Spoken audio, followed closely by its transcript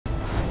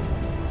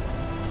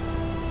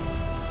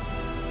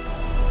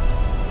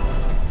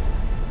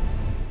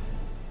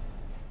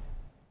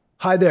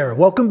Hi there,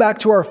 welcome back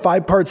to our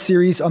 5-part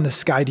series on the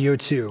Skydio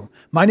 2.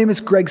 My name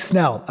is Greg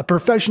Snell, a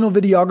professional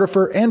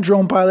videographer and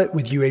drone pilot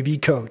with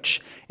UAV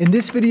Coach. In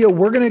this video,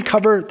 we're going to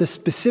cover the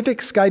specific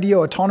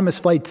Skydio autonomous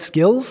flight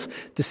skills,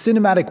 the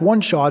cinematic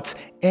one-shots,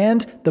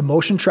 and the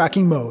motion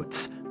tracking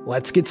modes.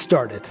 Let's get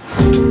started.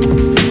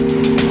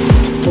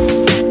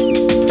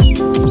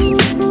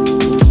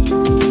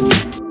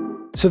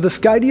 So the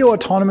Skydio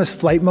autonomous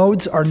flight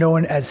modes are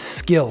known as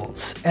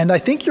skills, and I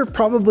think you're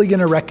probably going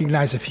to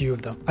recognize a few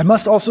of them. I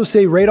must also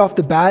say right off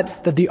the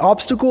bat that the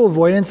obstacle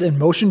avoidance and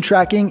motion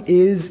tracking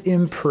is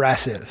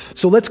impressive.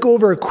 So let's go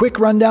over a quick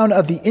rundown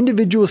of the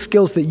individual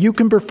skills that you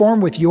can perform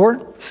with your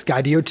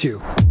Skydio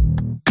 2.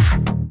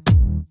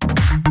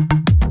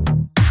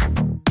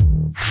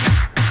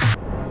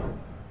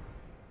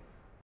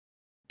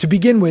 To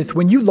begin with,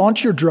 when you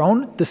launch your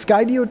drone, the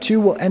Skydio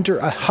 2 will enter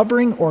a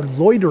hovering or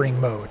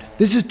loitering mode.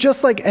 This is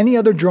just like any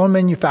other drone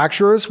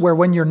manufacturers where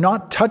when you're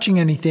not touching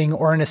anything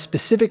or in a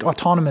specific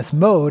autonomous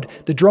mode,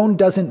 the drone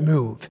doesn't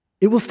move.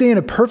 It will stay in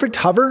a perfect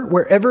hover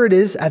wherever it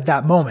is at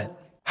that moment.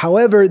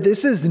 However,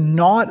 this is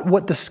not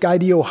what the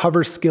Skydio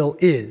hover skill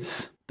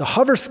is. The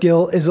hover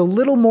skill is a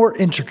little more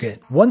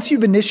intricate. Once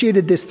you've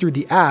initiated this through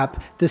the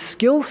app, the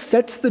skill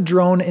sets the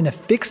drone in a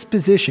fixed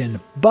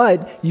position,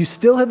 but you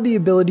still have the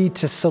ability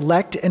to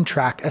select and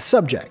track a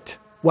subject.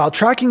 While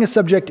tracking a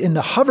subject in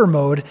the hover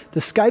mode, the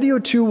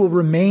Skydio 2 will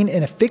remain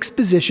in a fixed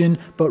position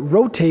but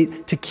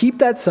rotate to keep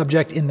that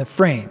subject in the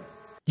frame.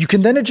 You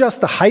can then adjust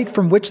the height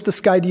from which the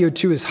Skydio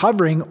 2 is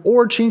hovering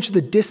or change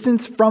the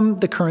distance from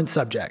the current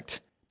subject.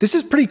 This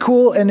is pretty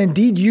cool and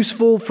indeed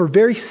useful for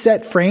very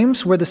set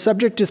frames where the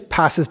subject just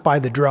passes by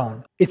the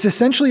drone. It's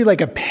essentially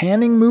like a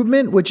panning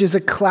movement, which is a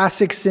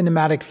classic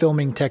cinematic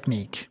filming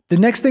technique. The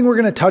next thing we're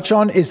going to touch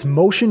on is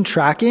motion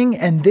tracking,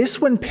 and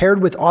this, when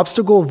paired with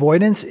obstacle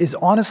avoidance, is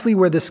honestly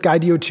where the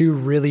Skydio 2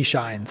 really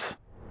shines.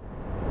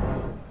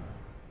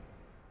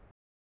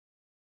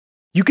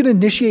 You can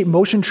initiate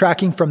motion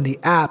tracking from the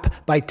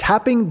app by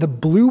tapping the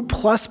blue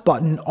plus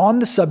button on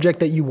the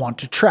subject that you want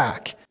to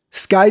track.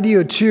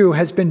 Skydio 2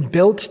 has been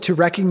built to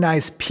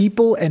recognize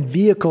people and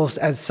vehicles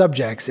as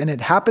subjects, and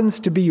it happens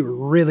to be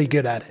really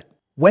good at it.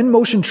 When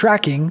motion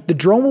tracking, the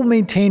drone will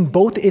maintain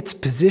both its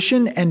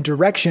position and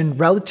direction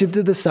relative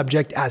to the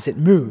subject as it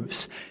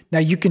moves. Now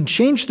you can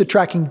change the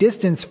tracking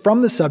distance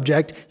from the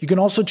subject, you can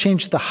also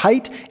change the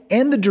height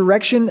and the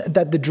direction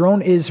that the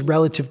drone is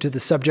relative to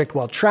the subject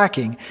while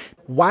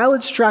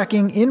it's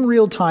tracking in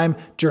real time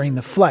during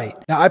the flight.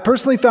 Now I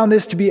personally found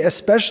this to be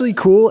especially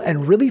cool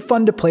and really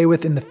fun to play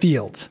with in the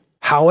field.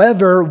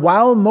 However,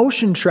 while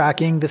motion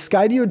tracking, the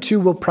Skydio 2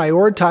 will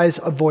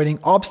prioritize avoiding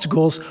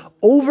obstacles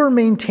over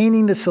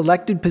maintaining the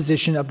selected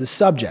position of the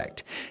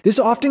subject. This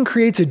often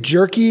creates a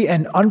jerky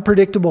and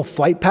unpredictable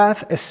flight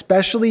path,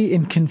 especially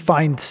in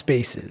confined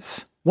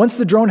spaces. Once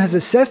the drone has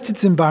assessed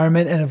its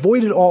environment and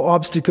avoided all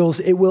obstacles,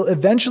 it will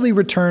eventually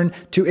return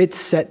to its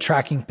set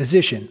tracking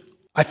position.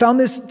 I found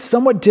this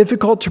somewhat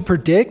difficult to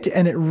predict,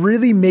 and it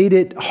really made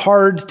it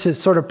hard to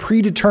sort of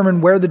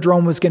predetermine where the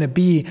drone was going to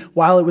be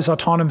while it was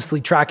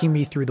autonomously tracking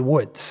me through the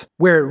woods.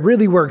 Where it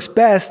really works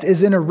best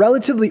is in a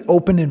relatively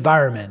open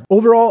environment.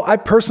 Overall, I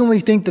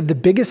personally think that the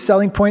biggest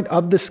selling point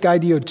of the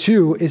Skydio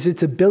 2 is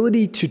its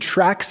ability to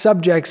track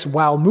subjects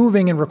while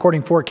moving and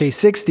recording 4K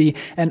 60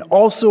 and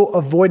also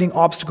avoiding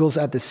obstacles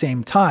at the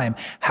same time.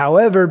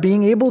 However,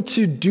 being able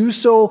to do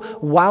so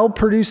while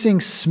producing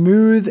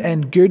smooth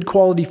and good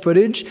quality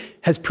footage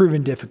has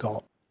proven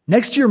difficult.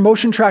 Next to your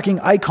motion tracking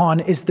icon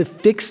is the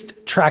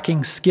fixed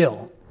tracking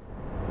skill.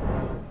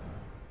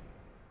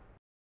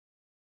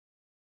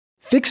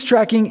 Fixed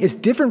tracking is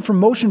different from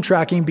motion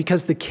tracking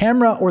because the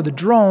camera or the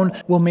drone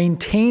will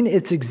maintain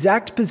its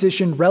exact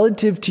position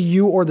relative to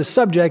you or the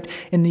subject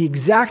in the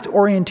exact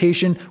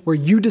orientation where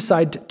you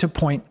decide to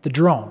point the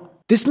drone.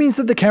 This means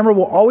that the camera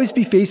will always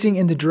be facing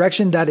in the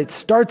direction that it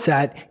starts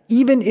at,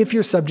 even if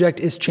your subject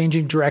is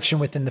changing direction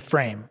within the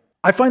frame.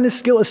 I find this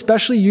skill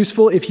especially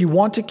useful if you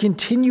want to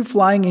continue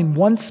flying in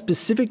one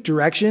specific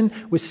direction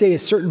with, say, a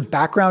certain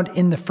background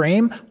in the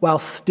frame while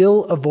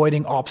still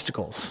avoiding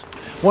obstacles.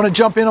 I want to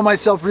jump in on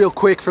myself real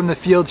quick from the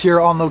field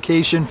here on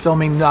location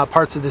filming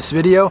parts of this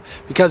video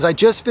because I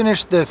just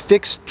finished the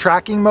fixed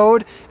tracking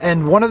mode,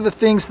 and one of the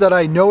things that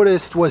I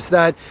noticed was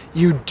that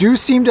you do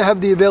seem to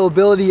have the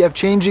availability of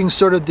changing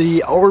sort of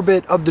the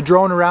orbit of the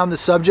drone around the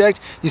subject.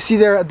 You see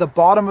there at the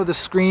bottom of the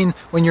screen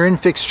when you're in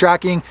fixed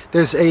tracking,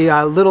 there's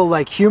a little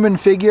like human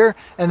figure,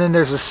 and then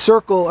there's a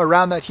circle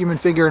around that human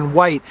figure in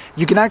white.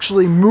 You can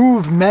actually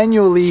move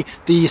manually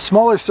the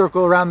smaller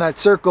circle around that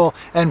circle,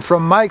 and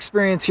from my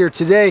experience here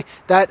today,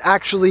 that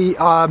actually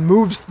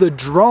moves the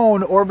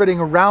drone orbiting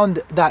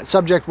around that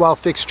subject while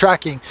fixed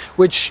tracking,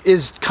 which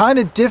is kind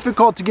of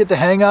difficult to get the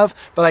hang of,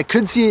 but I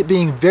could see it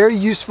being very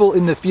useful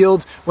in the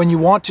field when you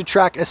want to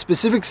track a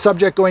specific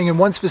subject going in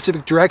one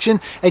specific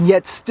direction and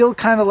yet still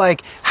kind of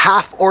like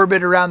half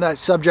orbit around that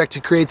subject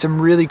to create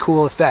some really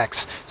cool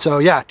effects. So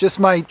yeah, just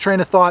my train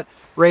of thought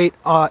right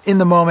in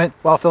the moment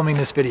while filming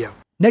this video.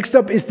 Next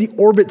up is the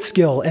orbit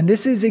skill, and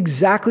this is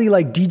exactly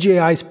like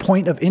DJI's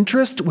point of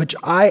interest, which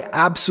I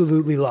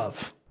absolutely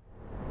love.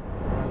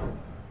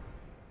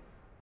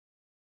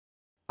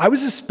 I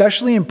was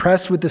especially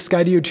impressed with the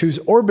Skydio 2's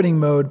orbiting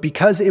mode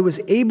because it was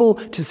able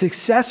to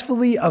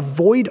successfully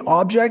avoid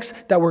objects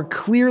that were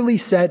clearly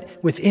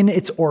set within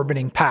its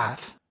orbiting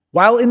path.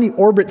 While in the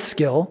orbit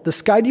skill, the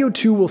Skydio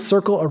 2 will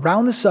circle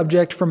around the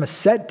subject from a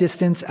set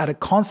distance at a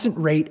constant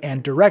rate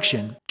and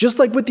direction. Just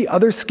like with the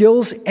other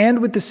skills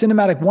and with the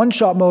cinematic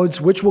one-shot modes,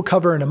 which we'll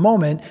cover in a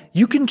moment,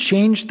 you can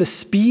change the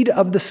speed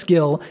of the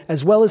skill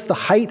as well as the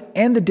height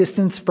and the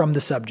distance from the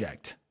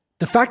subject.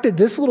 The fact that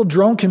this little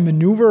drone can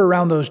maneuver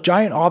around those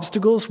giant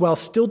obstacles while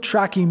still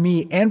tracking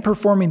me and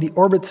performing the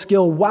orbit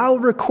skill while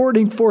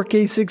recording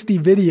 4K 60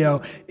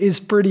 video is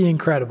pretty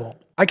incredible.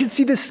 I could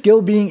see this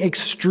skill being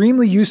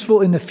extremely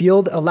useful in the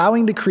field,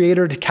 allowing the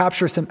creator to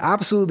capture some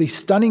absolutely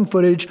stunning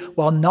footage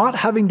while not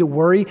having to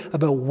worry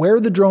about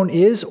where the drone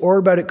is or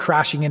about it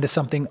crashing into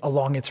something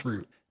along its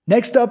route.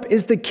 Next up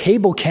is the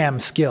cable cam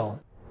skill.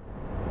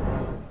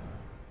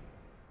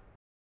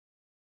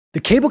 The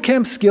cable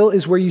cam skill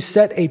is where you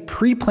set a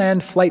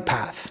pre-planned flight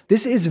path.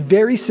 This is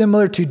very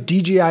similar to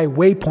DJI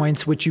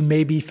waypoints, which you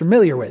may be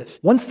familiar with.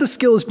 Once the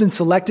skill has been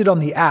selected on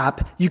the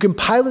app, you can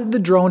pilot the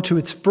drone to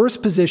its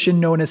first position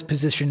known as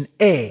position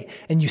A,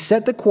 and you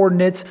set the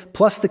coordinates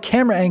plus the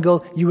camera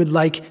angle you would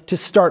like to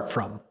start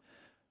from.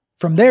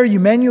 From there,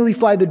 you manually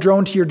fly the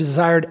drone to your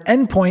desired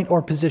endpoint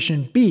or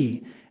position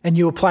B, and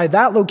you apply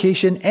that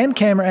location and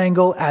camera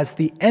angle as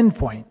the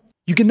endpoint.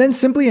 You can then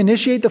simply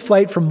initiate the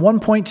flight from one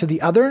point to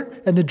the other,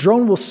 and the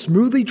drone will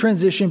smoothly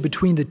transition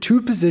between the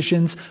two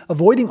positions,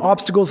 avoiding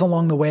obstacles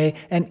along the way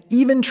and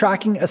even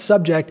tracking a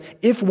subject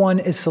if one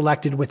is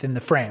selected within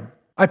the frame.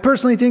 I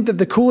personally think that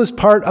the coolest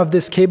part of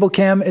this cable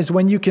cam is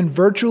when you can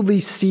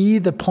virtually see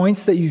the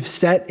points that you've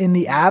set in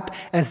the app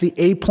as the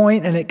A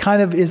point, and it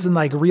kind of is in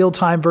like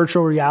real-time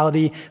virtual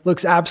reality.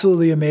 Looks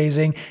absolutely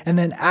amazing. And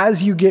then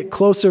as you get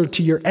closer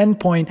to your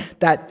endpoint,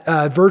 that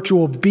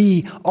virtual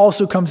B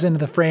also comes into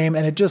the frame,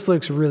 and it just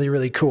looks really,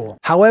 really cool.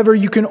 However,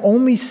 you can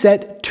only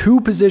set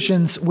two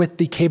positions with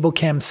the cable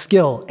cam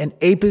skill, an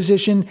A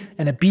position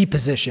and a B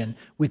position.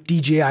 With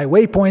DJI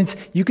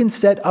waypoints, you can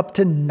set up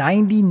to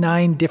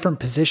 99 different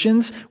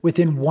positions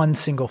within one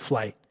single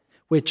flight,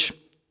 which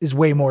is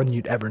way more than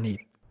you'd ever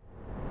need.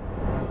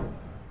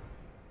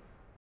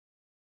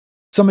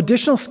 Some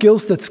additional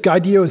skills that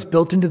Skydio has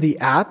built into the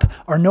app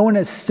are known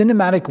as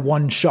cinematic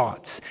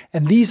one-shots,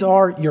 and these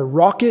are your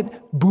rocket,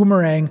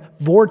 boomerang,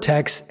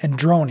 vortex, and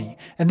Dronie.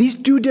 And these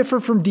do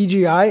differ from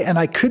DJI, and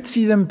I could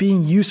see them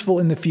being useful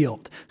in the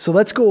field. So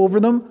let's go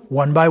over them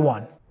one by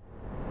one.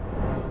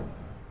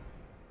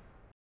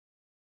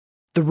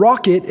 The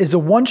rocket is a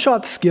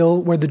one-shot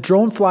skill where the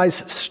drone flies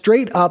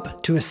straight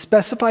up to a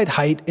specified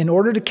height in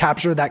order to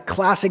capture that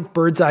classic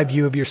bird's eye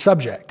view of your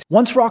subject.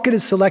 Once rocket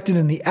is selected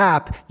in the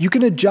app, you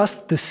can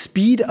adjust the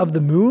speed of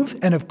the move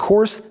and of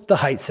course the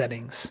height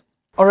settings.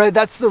 All right,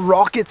 that's the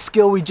rocket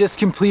skill we just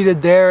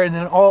completed there, and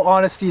in all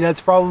honesty,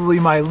 that's probably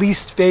my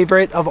least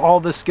favorite of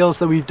all the skills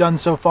that we've done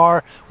so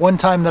far. One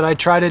time that I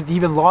tried it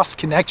even lost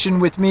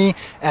connection with me,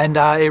 and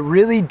it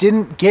really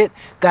didn't get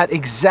that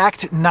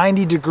exact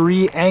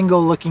 90-degree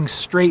angle looking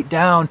straight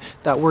down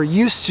that we're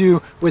used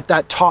to with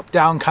that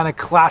top-down kind of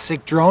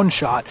classic drone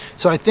shot.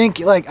 So I think,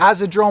 like,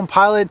 as a drone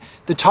pilot,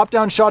 the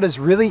top-down shot is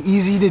really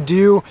easy to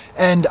do,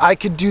 and I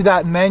could do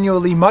that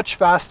manually much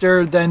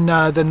faster than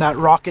that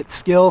rocket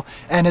skill.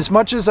 And as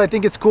much as I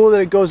think it's cool that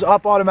it goes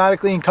up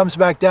automatically and comes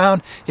back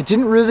down, it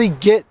didn't really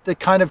get the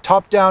kind of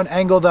top-down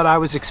angle that I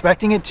was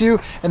expecting it to.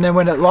 And then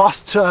when it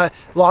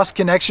lost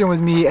connection with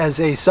me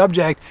as a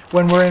subject,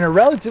 when we're in a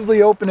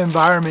relatively open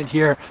environment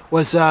here,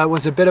 was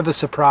a bit of a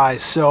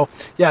surprise. So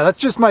yeah, that's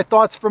just my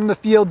thoughts from the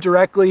field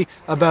directly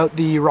about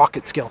the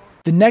rocket skill.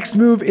 The next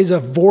move is a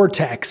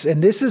vortex,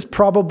 and this is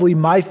probably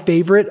my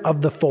favorite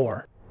of the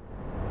four.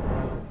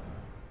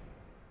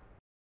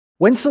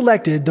 When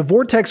selected, the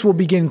vortex will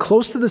begin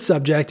close to the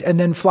subject and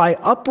then fly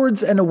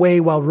upwards and away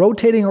while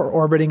rotating or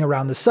orbiting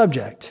around the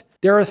subject.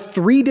 There are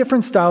three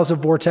different styles of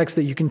vortex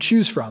that you can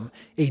choose from: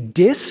 a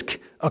disc,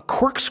 a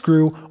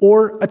corkscrew,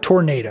 or a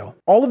tornado.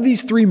 All of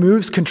these three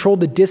moves control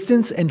the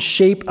distance and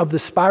shape of the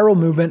spiral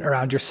movement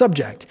around your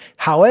subject.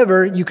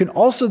 However, you can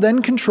also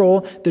then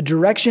control the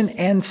direction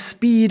and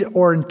speed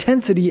or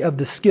intensity of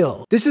the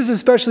skill. This is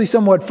especially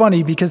somewhat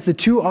funny because the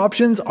two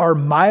options are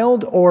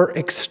mild or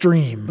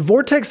extreme. The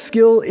vortex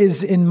skill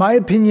is, in my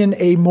opinion,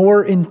 a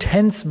more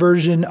intense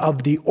version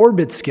of the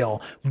orbit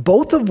skill,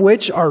 both of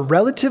which are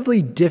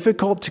relatively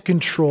difficult to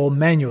control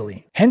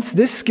manually. Hence,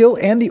 this skill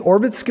and the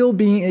orbit skill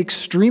being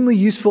extremely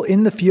useful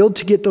in the field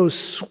to get those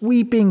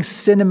sweeping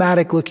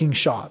cinematic looking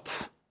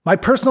shots. My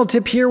personal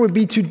tip here would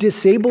be to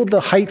disable the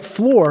height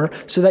floor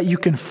so that you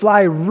can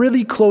fly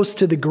really close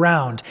to the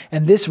ground,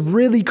 and this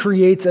really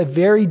creates a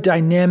very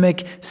dynamic,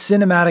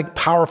 cinematic,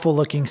 powerful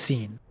looking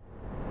scene.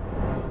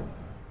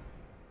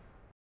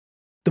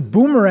 The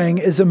boomerang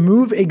is a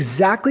move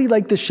exactly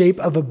like the shape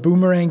of a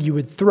boomerang you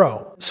would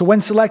throw. So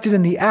when selected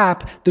in the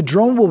app, the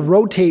drone will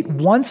rotate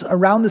once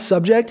around the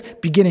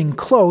subject, beginning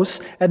close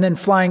and then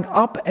flying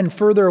up and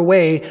further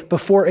away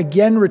before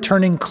again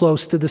returning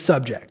close to the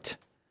subject.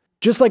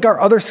 Just like our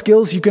other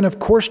skills, you can of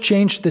course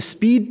change the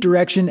speed,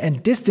 direction,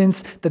 and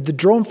distance that the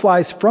drone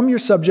flies from your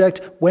subject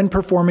when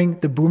performing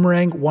the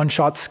boomerang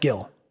one-shot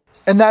skill.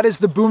 And that is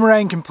the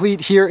boomerang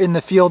complete here in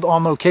the field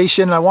on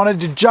location. I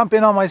wanted to jump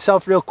in on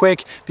myself real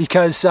quick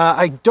because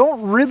I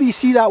don't really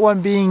see that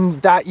one being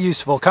that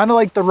useful. Kind of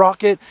like the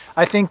rocket,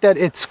 I think that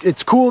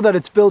it's cool that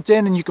it's built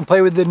in and you can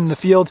play with it in the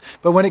field,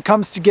 but when it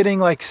comes to getting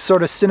like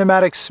sort of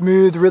cinematic,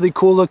 smooth, really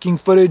cool looking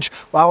footage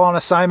while on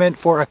assignment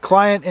for a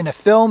client in a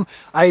film,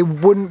 I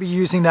wouldn't be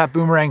using that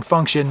boomerang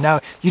function. Now,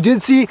 you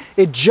did see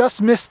it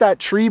just missed that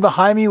tree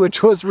behind me,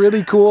 which was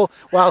really cool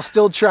while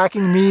still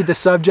tracking me, the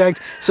subject.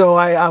 So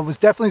I was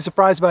definitely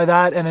surprised by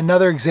that, and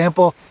another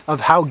example of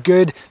how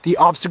good the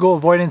obstacle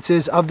avoidance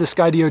is of the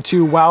Skydio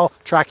 2 while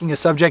tracking a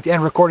subject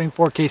and recording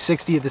 4K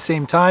 60 at the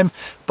same time.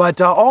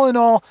 But all in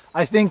all,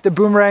 I think the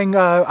boomerang,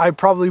 I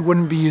probably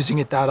wouldn't be using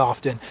it that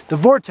often. The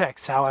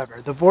Vortex, however,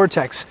 the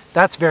Vortex,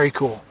 that's very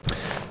cool.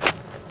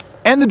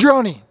 And the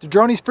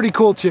Dronie's pretty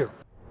cool too.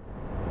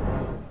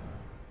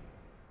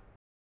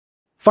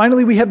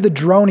 Finally, we have the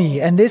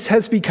Dronie, and this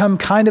has become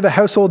kind of a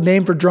household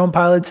name for drone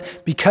pilots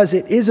because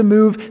it is a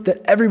move that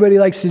everybody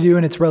likes to do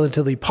and it's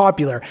relatively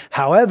popular.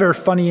 However,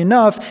 funny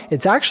enough,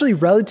 it's actually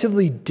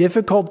relatively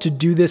difficult to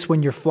do this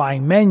when you're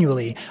flying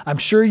manually. I'm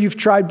sure you've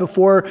tried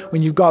before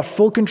when you've got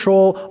full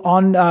control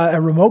on a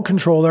remote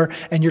controller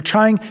and you're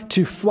trying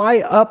to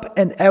fly up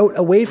and out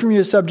away from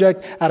your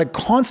subject at a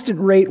constant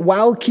rate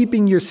while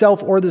keeping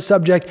yourself or the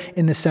subject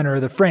in the center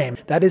of the frame.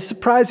 That is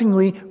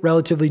surprisingly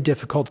relatively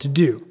difficult to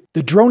do.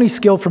 The Dronie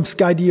skill from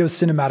Skydio's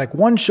cinematic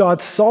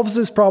one-shots solves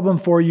this problem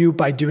for you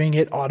by doing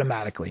it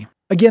automatically.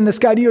 Again, the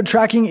Skydio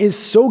tracking is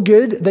so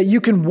good that you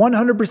can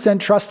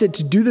 100% trust it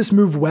to do this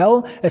move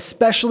well,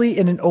 especially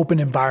in an open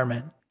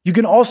environment. You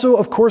can also,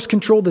 of course,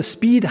 control the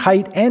speed,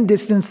 height, and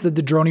distance that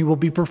the Dronie will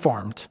be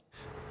performed.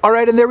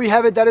 Alright, and there we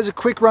have it. That is a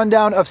quick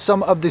rundown of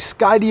some of the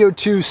Skydio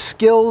 2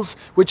 skills,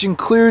 which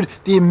include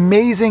the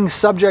amazing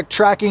subject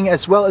tracking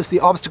as well as the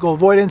obstacle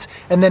avoidance,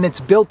 and then its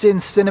built-in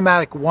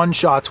cinematic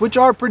one-shots, which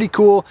are pretty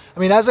cool. I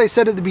mean, as I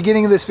said at the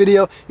beginning of this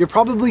video, you're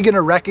probably going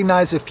to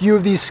recognize a few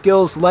of these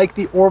skills like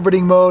the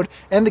orbiting mode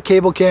and the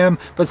cable cam,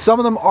 but some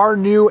of them are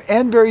new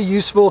and very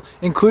useful,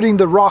 including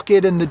the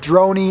rocket and the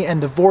Dronie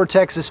and the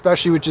Vortex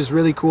especially, which is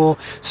really cool.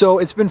 So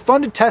it's been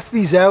fun to test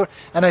these out,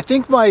 and I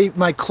think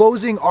my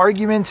closing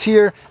arguments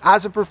here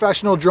as a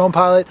professional drone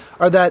pilot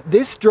are that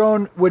this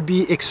drone would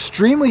be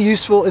extremely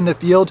useful in the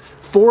field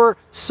for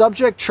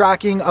subject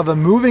tracking of a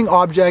moving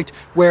object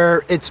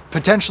where it's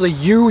potentially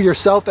you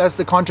yourself as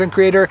the content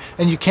creator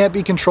and you can't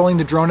be controlling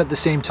the drone at the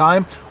same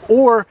time.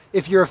 Or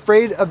if you're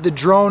afraid of the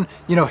drone,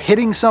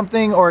 hitting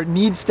something, or it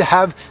needs to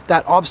have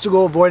that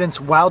obstacle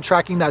avoidance while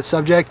tracking that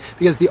subject,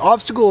 because the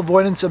obstacle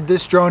avoidance of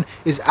this drone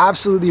is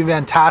absolutely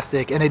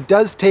fantastic, and it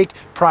does take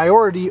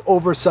priority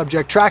over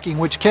subject tracking,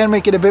 which can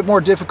make it a bit more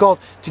difficult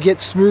to get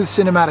smooth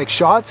cinematic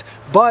shots.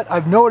 But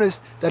I've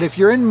noticed that if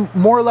you're in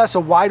more or less a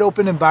wide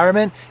open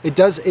environment, it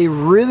does a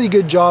really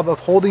good job of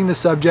holding the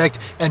subject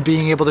and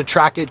being able to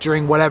track it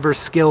during whatever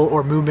skill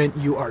or movement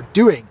you are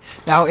doing.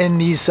 Now in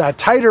these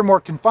tighter,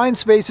 more confined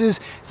spaces,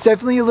 it's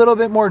definitely a little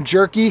bit more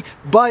jerky,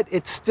 but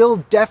it still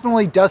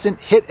definitely doesn't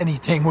hit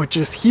anything, which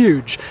is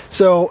huge.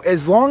 So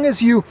as long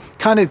as you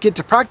kind of get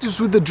to practice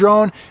with the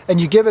drone and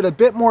you give it a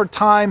bit more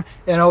time,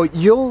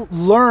 you'll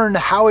learn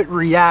how it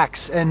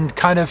reacts and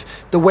kind of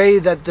the way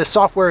that the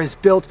software is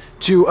built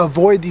to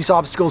avoid these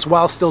obstacles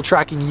while still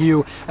tracking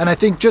you. And I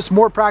think just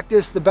more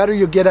practice, the better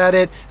you'll get at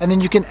it, and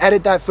then you can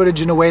edit that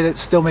footage in a way that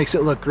still makes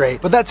it look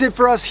great. But that's it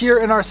for us here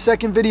in our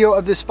second video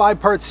of this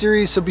 5-part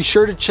series, so be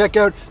sure to check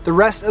out the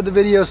rest of the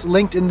videos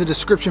linked in the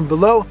description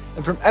below.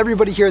 And from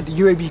everybody here at the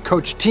UAV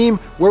Coach team,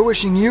 we're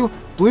wishing you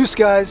blue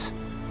skies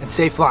and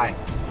safe flying.